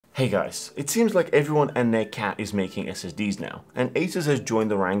Hey guys, it seems like everyone and their cat is making SSDs now, and ASUS has joined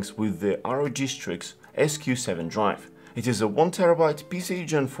the ranks with the ROG Strix SQ7 drive. It is a 1TB PCIe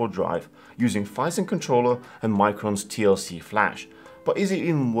Gen4 drive using Phison controller and Microns TLC flash, but is it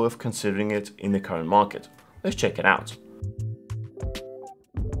even worth considering it in the current market? Let's check it out.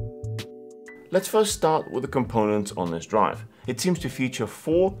 Let's first start with the components on this drive. It seems to feature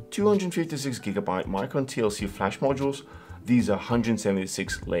four 256GB Micron TLC flash modules. These are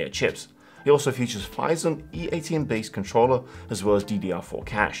 176 layer chips. It also features Phison E18 based controller as well as DDR4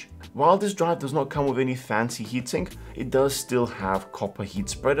 cache. While this drive does not come with any fancy heatsink, it does still have copper heat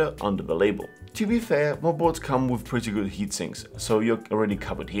spreader under the label. To be fair, more boards come with pretty good heatsinks, so you're already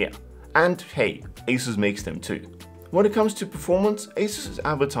covered here. And hey, ASUS makes them too. When it comes to performance, ASUS is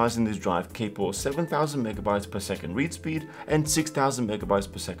advertising this drive capable of 7000 MB per second read speed and 6000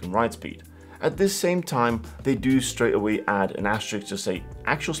 MB per second write speed. At this same time, they do straight away add an asterisk to say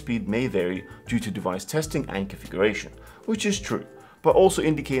actual speed may vary due to device testing and configuration, which is true, but also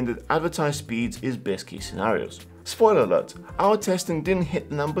indicating that advertised speeds is best case scenarios. Spoiler alert, our testing didn't hit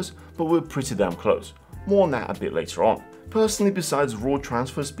the numbers, but we're pretty damn close. More on that a bit later on. Personally, besides raw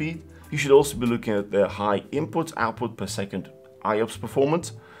transfer speed, you should also be looking at the high input-output per second IOPS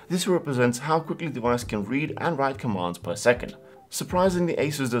performance. This represents how quickly the device can read and write commands per second. Surprisingly,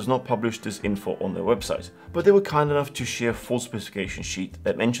 ASUS does not publish this info on their website, but they were kind enough to share a full specification sheet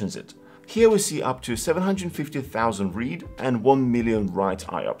that mentions it. Here we see up to 750,000 read and 1 million write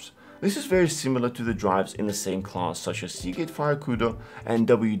IOPS. This is very similar to the drives in the same class such as Seagate FireCuda and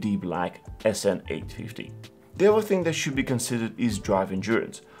WD Black SN850. The other thing that should be considered is drive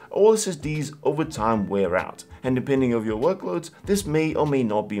endurance. All SSDs over time wear out, and depending on your workloads, this may or may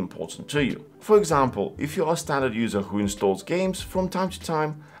not be important to you. For example, if you are a standard user who installs games from time to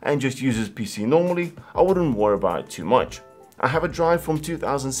time and just uses PC normally, I wouldn't worry about it too much. I have a drive from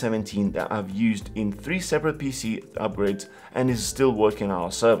 2017 that I've used in 3 separate PC upgrades and is still working on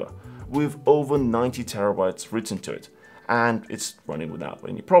our server, with over 90 TB written to it, and it's running without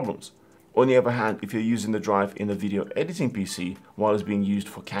any problems. On the other hand, if you're using the drive in a video editing PC while it's being used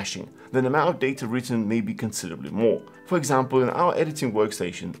for caching, then the amount of data written may be considerably more. For example, in our editing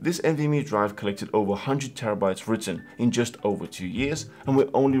workstation, this NVMe drive collected over 100 TB written in just over 2 years, and we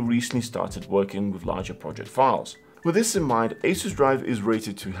only recently started working with larger project files. With this in mind, ASUS drive is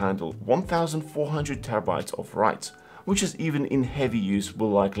rated to handle 1400 TB of writes, which is even in heavy use will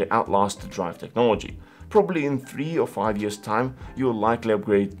likely outlast the drive technology. Probably in 3 or 5 years time, you'll likely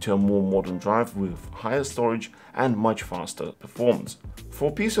upgrade to a more modern drive with higher storage and much faster performance. For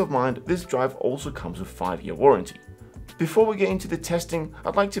peace of mind, this drive also comes with 5-year warranty. Before we get into the testing,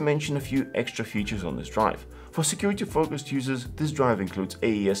 I'd like to mention a few extra features on this drive. For security focused users, this drive includes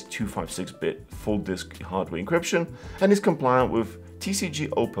AES 256-bit full disk hardware encryption and is compliant with TCG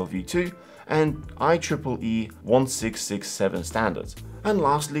Opel v2 and IEEE 1667 standards. And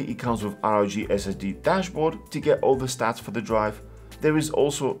lastly, it comes with ROG SSD dashboard to get all the stats for the drive. There is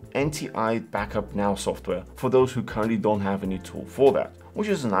also NTI Backup Now software for those who currently don't have any tool for that, which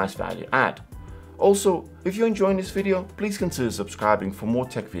is a nice value add. Also, if you're enjoying this video, please consider subscribing for more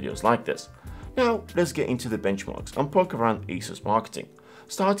tech videos like this. Now, let's get into the benchmarks and poke around ASUS marketing,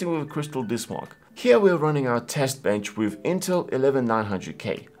 starting with Crystal Disk Mark. Here we're running our test bench with Intel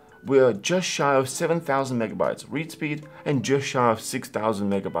 11900K. We are just shy of 7000 MB read speed and just shy of 6000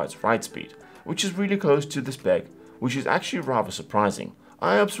 MB write speed, which is really close to the spec, which is actually rather surprising.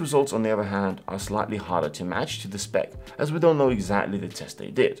 IOPS results on the other hand are slightly harder to match to the spec, as we don't know exactly the test they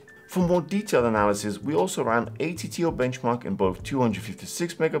did. For more detailed analysis, we also ran ATTO benchmark in both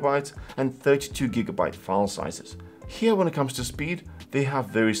 256 MB and 32 GB file sizes. Here when it comes to speed, they have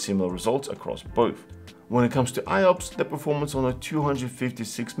very similar results across both. When it comes to IOPS, the performance on the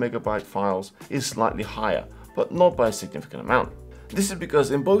 256 MB files is slightly higher, but not by a significant amount. This is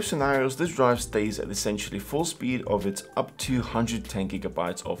because in both scenarios, this drive stays at essentially full speed of its up to 110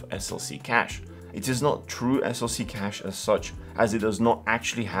 GB of SLC cache. It is not true SLC cache as such, as it does not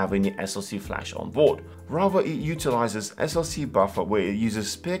actually have any SLC flash on board. Rather, it utilizes SLC buffer where it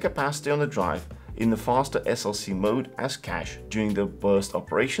uses spare capacity on the drive in the faster SLC mode as cache during the burst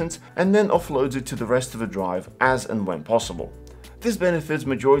operations and then offloads it to the rest of the drive as and when possible. This benefits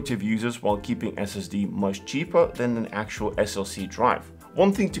majority of users while keeping SSD much cheaper than an actual SLC drive.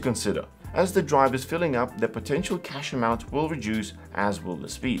 One thing to consider, as the drive is filling up, the potential cache amount will reduce as will the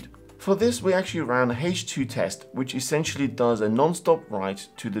speed. For this, we actually ran a H2 test, which essentially does a non-stop write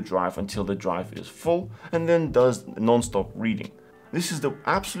to the drive until the drive is full and then does non-stop reading. This is the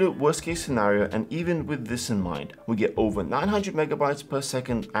absolute worst case scenario, and even with this in mind, we get over 900 megabytes per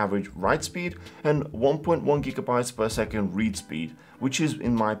second average write speed and 1.1 gigabytes per second read speed, which is,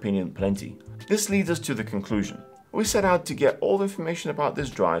 in my opinion, plenty. This leads us to the conclusion. We set out to get all the information about this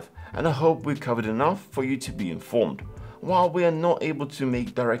drive, and I hope we've covered enough for you to be informed. While we are not able to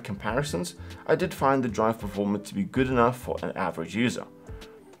make direct comparisons, I did find the drive performance to be good enough for an average user.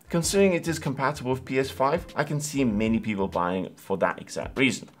 Considering it is compatible with PS5, I can see many people buying it for that exact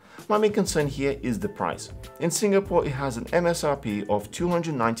reason. My main concern here is the price. In Singapore, it has an MSRP of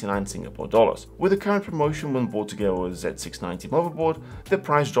 299 Singapore dollars. With the current promotion when bought together with Z690 motherboard, the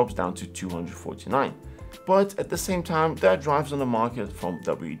price drops down to 249. But at the same time, there are drives on the market from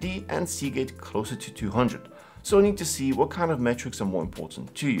WD and Seagate closer to 200. So I need to see what kind of metrics are more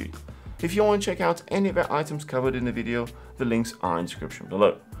important to you. If you want to check out any of the items covered in the video, the links are in the description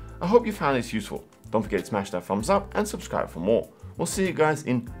below. I hope you found this useful. Don't forget to smash that thumbs up and subscribe for more. We'll see you guys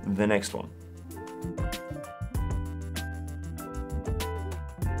in the next one.